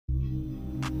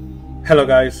Hello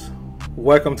guys,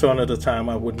 welcome to another time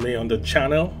out with me on the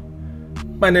channel.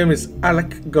 My name is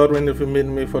Alec Godwin if you meet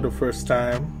me for the first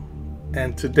time,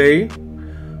 and today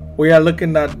we are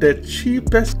looking at the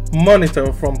cheapest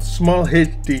monitor from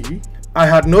Smallhd. I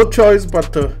had no choice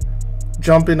but to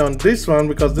jump in on this one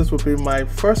because this will be my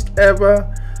first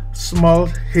ever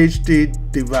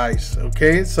Smallhd device.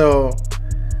 Okay, so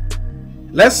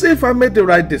let's see if I made the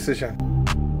right decision.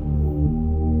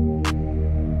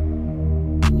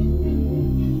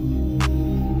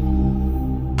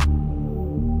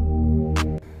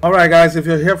 Alright guys, if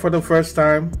you're here for the first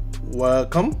time,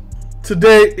 welcome.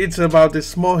 Today it's about the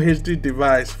Smallhd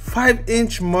device,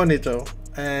 5-inch monitor,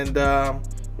 and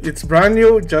it's brand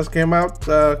new, just came out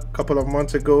a couple of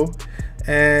months ago,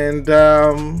 and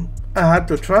I had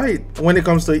to try it. When it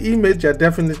comes to image, they're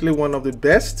definitely one of the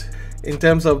best. In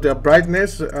terms of their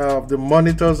brightness, the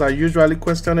monitors are usually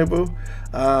questionable.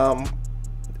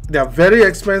 They're very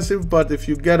expensive, but if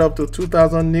you get up to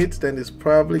 2,000 nits, then it's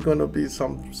probably going to be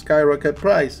some skyrocket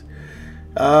price.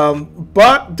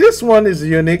 But this one is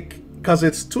unique because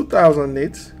it's 2,000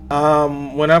 nits.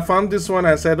 When I found this one,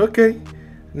 I said, okay,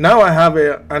 now I have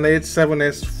an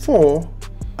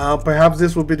H7S4. Perhaps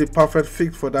this will be the perfect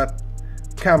fit for that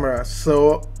camera.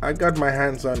 So I got my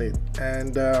hands on it,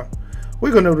 and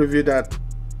we're going to review that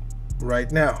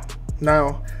right now.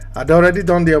 Now, I'd already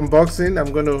done the unboxing.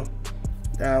 I'm going to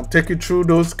take you through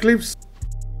those clips.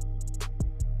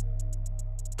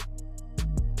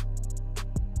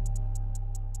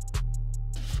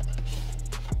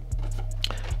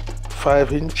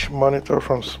 Five-inch monitor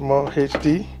from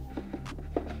Smallhd.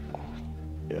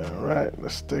 Yeah, right.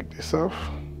 Let's take this off.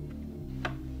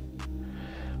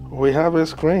 We have a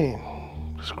screen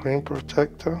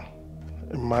protector,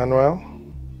 a manual,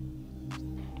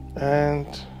 and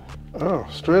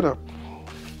straight up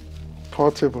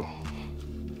portable.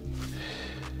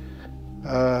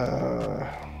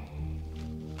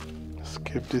 Let's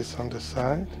keep this on the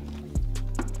side,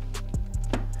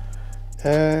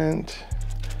 and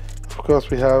of course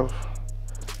we have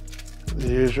the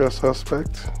usual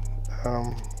suspect,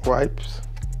 wipes,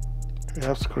 we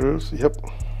have screws, yep,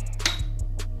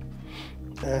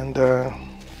 and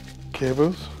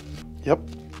cables, yep,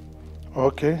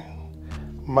 okay,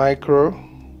 micro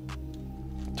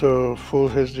to full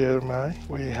HDMI.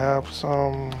 We have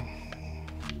some,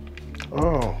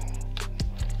 oh,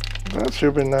 that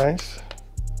should be nice.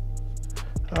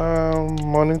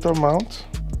 Monitor mount.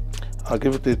 I'll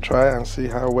give it a try and see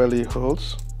how well it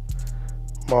holds.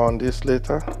 More on this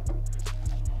later.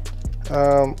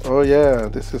 Oh yeah,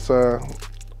 this is a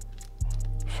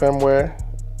firmware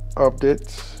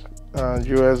update,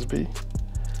 USB.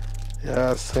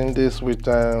 Yeah, I've seen this with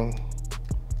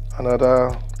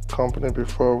another company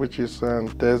before, which is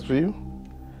Desview.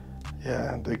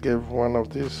 Yeah, they gave one of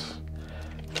these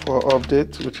for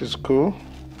update, which is cool.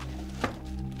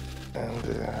 And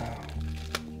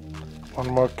one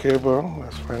more cable.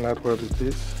 Let's find out what it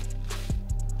is.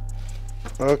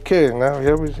 Okay, now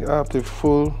here we have the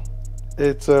full.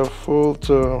 It's a full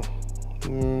to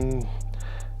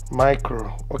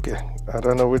micro. Okay, I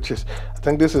don't know which is. I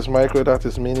think this is micro, that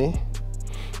is mini,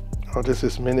 or this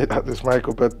is mini, that is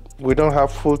micro. But we don't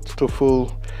have full to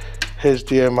full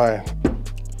HDMI.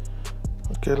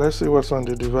 Okay, let's see what's on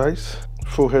the device.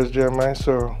 Full HDMI,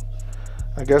 so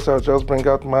I guess I'll just bring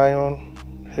out my own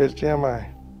HDMI.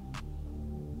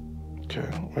 Okay,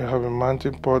 we have a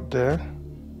mounting port there.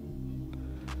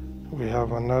 We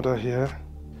have another here.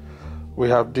 We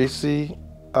have DC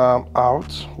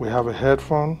out. We have a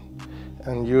headphone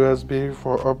and USB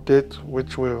for update,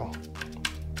 which will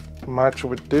match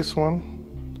with this one.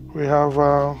 We have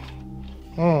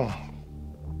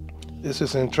this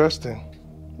is interesting.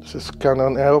 This is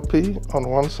Canon LP on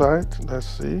one side. Let's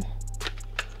see.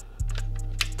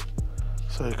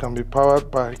 So it can be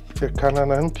powered by a Canon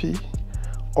MP,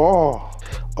 or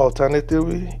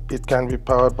alternatively it can be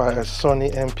powered by a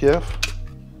Sony MPF.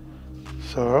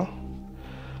 So,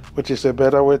 which is a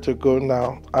better way to go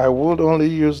now. I will only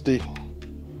use the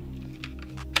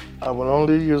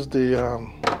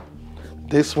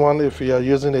this one if you are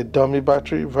using a dummy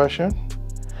battery version,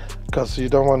 because you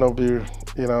don't want to be,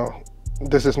 you know,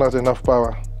 this is not enough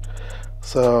power.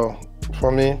 So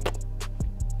for me,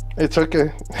 it's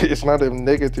okay. It's not a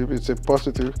negative, it's a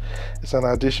positive, it's an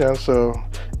addition. So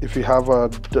if you have a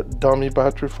dummy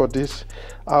battery for this,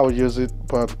 I'll use it,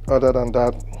 but other than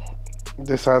that,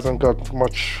 this hasn't got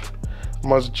much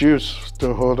juice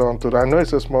to hold on to. I know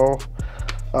it's a small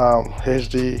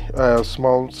HD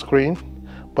small screen,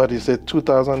 but it's a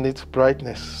 2000 nits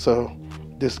brightness, so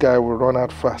this guy will run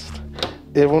out fast.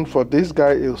 Even for this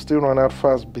guy, it will still run out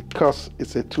fast because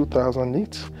it's a 2000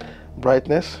 nits,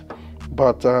 brightness,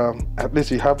 but at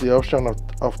least you have the option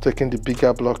of taking the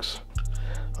bigger blocks.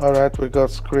 Alright, we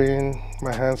got screen.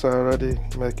 My hands are already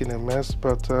making a mess,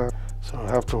 but so I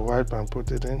have to wipe and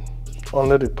put it in.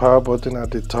 Only the power button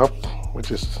at the top,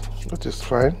 which is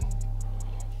fine.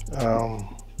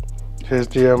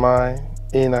 HDMI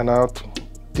in and out,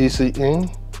 DC in,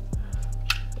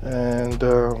 and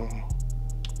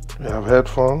we have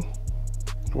headphone,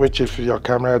 which if your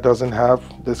camera doesn't have,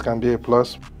 this can be a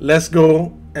plus. Let's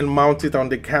go and mount it on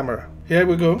the camera. Here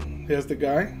we go. Here's the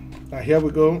guy. Now here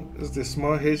we go. This is the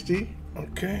Smallhd.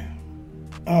 Okay.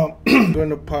 I'm going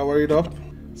to power it up.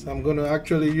 So I'm going to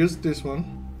actually use this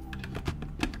one.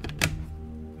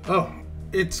 Oh,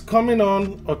 it's coming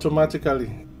on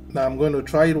automatically. Now I'm going to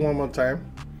try it one more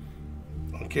time.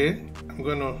 Okay, I'm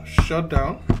going to shut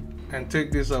down and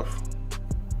take this off.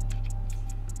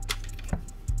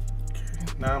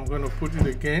 Okay, now I'm going to put it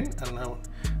again, and now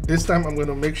this time I'm going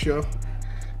to make sure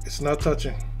it's not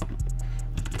touching.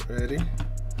 Ready?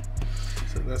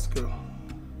 So let's go.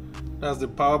 That's the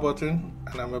power button,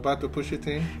 and I'm about to push it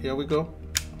in. Here we go.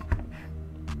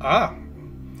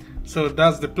 So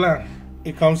that's the plan.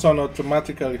 It comes on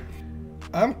automatically.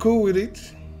 I'm cool with it,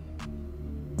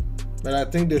 but I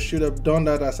think they should have done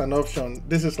that as an option.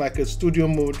 This is like a studio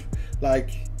mode,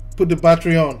 like put the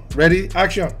battery on. Ready?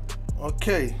 Action.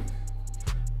 Okay,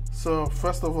 so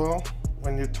first of all,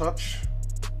 when you touch,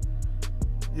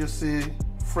 you see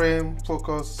frame,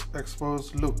 focus,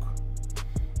 expose, look.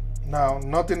 Now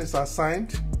nothing is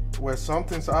assigned where some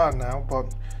things are now,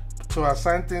 but to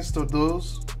assign things to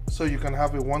those so you can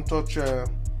have a one-touch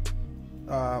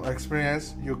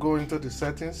experience, you go into the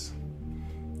settings,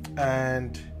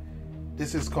 and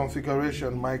this is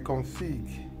configuration, my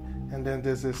config, and then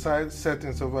there's a side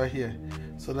settings over here.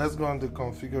 So let's go on the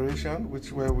configuration,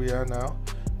 which where we are now.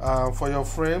 For your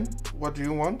frame, what do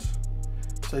you want?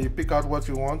 So you pick out what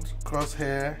you want.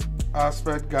 Crosshair,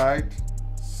 aspect guide.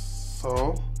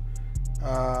 So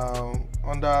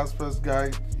under aspect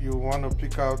guide, you want to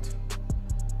pick out,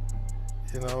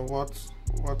 you know,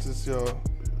 what is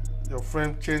your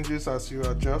frame changes as you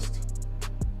adjust.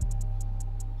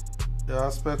 The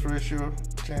aspect ratio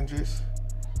changes.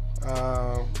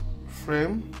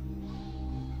 Frame.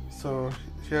 So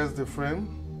here's the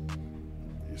frame.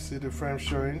 You see the frame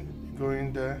showing. You go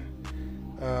in there.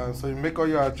 So you make all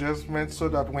your adjustments so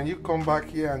that when you come back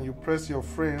here and you press your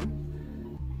frame,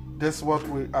 this is what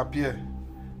will appear.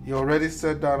 You already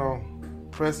set that on.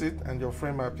 Press it and your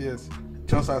frame appears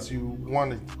just as you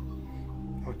want it.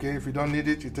 Okay, if you don't need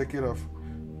it, you take it off.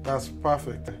 That's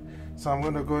perfect. So I'm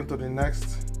going to go into the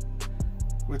next,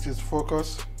 which is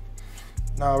focus.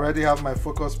 Now I already have my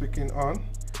focus picking on,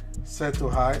 set to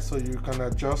high, so you can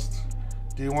adjust.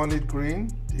 Do you want it green?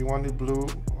 Do you want it blue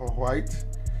or white?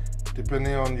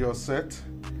 Depending on your set.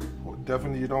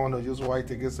 Definitely you don't want to use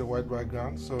white against a white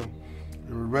background, so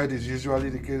red is usually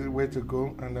the way to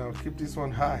go. And I'll keep this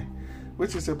one high,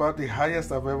 which is about the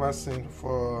highest I've ever seen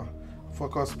for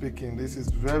focus picking. This is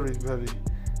very, very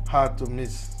hard to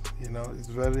miss. You know, it's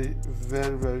very,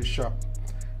 very, very sharp,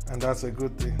 and that's a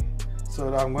good thing.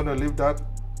 So I'm going to leave that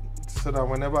so that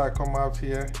whenever I come out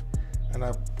here and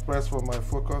I press for my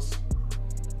focus,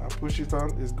 I push it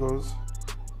on, it goes.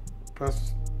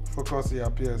 Press focus, it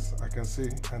appears. I can see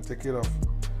and take it off.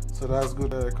 So that's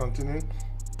good. Continue.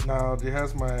 Now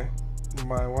here's my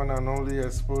one and only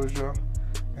exposure,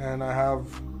 and I have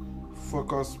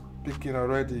focus picking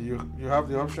already. You have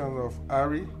the option of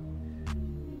ARRI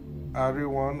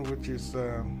 1, which is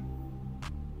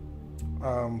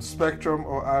spectrum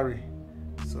or ARRI.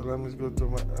 So let me go to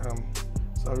my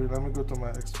let me go to my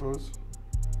expose,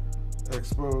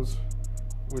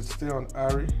 which stay on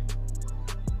ARRI.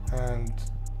 And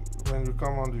when you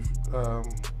come on the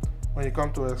when you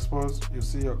come to expose, you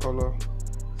see your color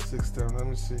system. Let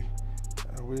me see,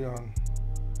 are we on?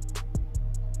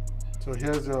 So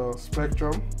here's your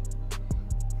spectrum.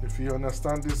 If you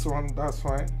understand this one, that's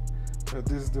fine, but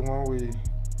this is the one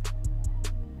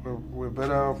we're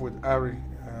better off with ARRI.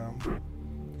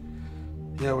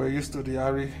 Yeah, we're used to the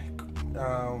ARRI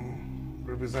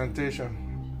representation.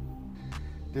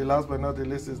 The last but not the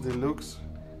least is the looks,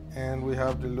 and we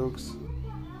have the looks.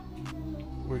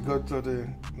 We go to the,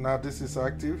 now this is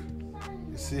active.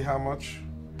 You see how much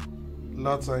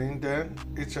lots are in there.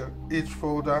 Each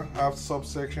folder have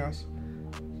subsections,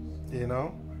 you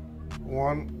know.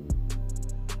 One,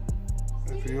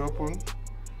 if you open,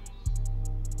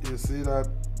 you see that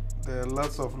there are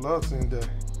lots of lots in there.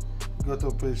 Go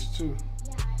to page 2,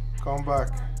 come back,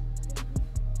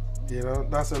 you know,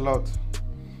 that's a lot.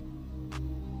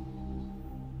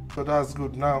 So that's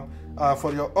good. Now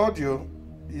for your audio,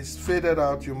 it's faded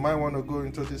out, you might want to go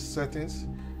into these settings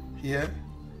here.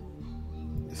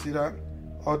 You see that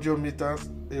audio meters,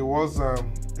 it was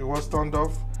turned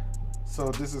off, so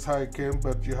this is how it came,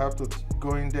 but you have to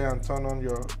go in there and turn on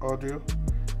your audio,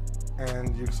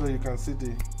 and so you can see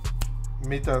the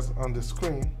meters on the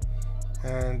screen.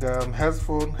 And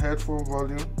headphone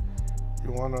volume,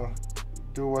 you want to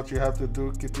do what you have to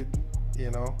do, keep it, you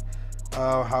know,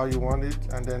 how you want it.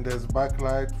 And then there's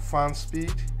backlight, fan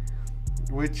speed,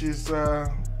 which is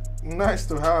nice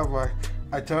to have.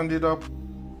 I turned it up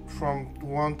from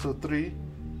 1 to 3.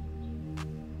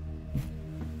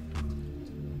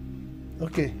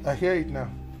 Okay, I hear it now.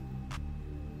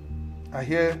 I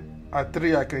hear at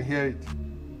 3, I can hear it.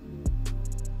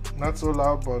 Not so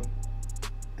loud, but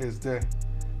it's there.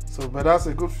 So, but that's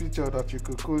a good feature that you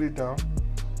could cool it down.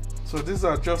 So these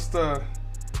are just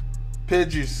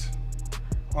pages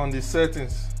on the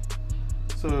settings.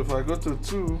 So if I go to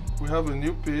 2, we have a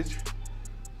new page.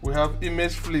 We have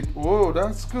image flip. Oh,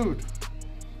 that's good.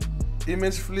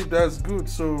 Image flip, that's good.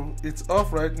 So it's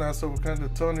off right now, so we can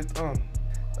turn it on.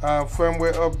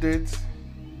 Firmware update.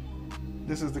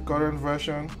 This is the current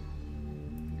version.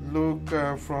 Look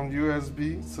from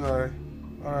USB. So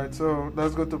alright, so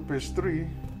let's go to page 3,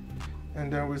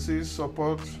 and then we see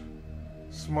support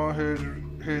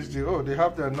Smallhd HD. Oh, they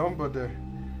have their number there.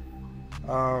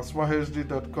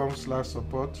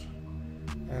 Smallhd.com/support,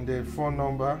 and the phone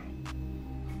number.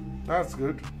 That's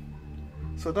good.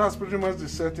 So that's pretty much the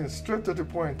settings, straight to the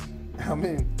point. I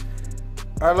mean,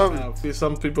 I love it.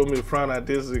 Some people may frown at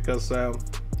this because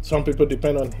some people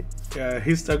depend on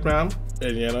histogram,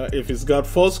 and you know, if it's got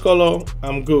false color,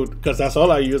 I'm good, because that's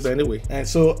all I use anyway. And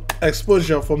so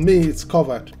exposure for me, it's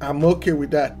covered. I'm okay with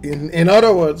that. In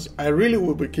other words, I really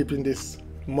will be keeping this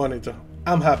monitor.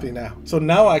 I'm happy now. So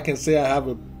now I can say I have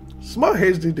a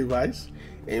Smallhd device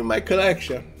in my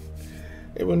collection,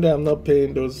 even though I'm not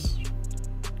paying those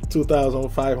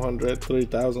 2,500,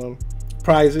 3,000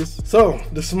 prices. So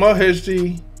the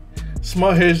Smallhd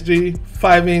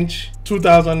 5-inch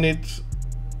 2000 nits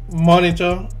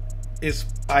monitor is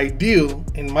ideal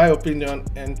in my opinion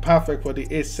and perfect for the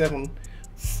A7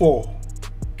 IV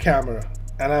camera,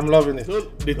 and I'm loving it.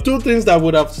 The two things that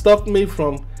would have stopped me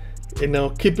from, you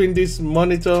know, keeping this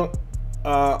monitor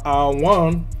are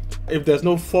 1, if there's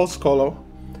no false color,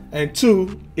 and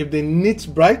 2, if the nit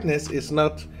brightness is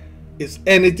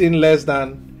anything less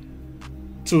than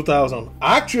 2000.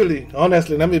 Actually,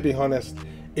 honestly, let me be honest,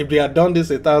 if they had done this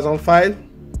 1005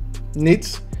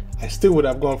 nits, I still would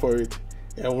have gone for it.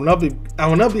 I will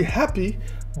not be happy,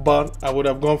 but I would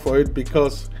have gone for it,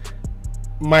 because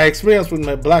my experience with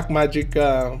my Blackmagic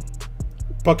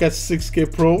Pocket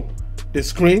 6K Pro, the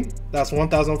screen, that's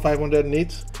 1500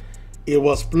 nits, it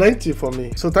was plenty for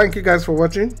me. So thank you guys for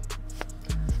watching.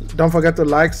 Don't forget to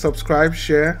like, subscribe,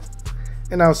 share,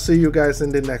 and I'll see you guys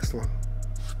in the next one.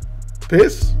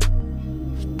 Peace.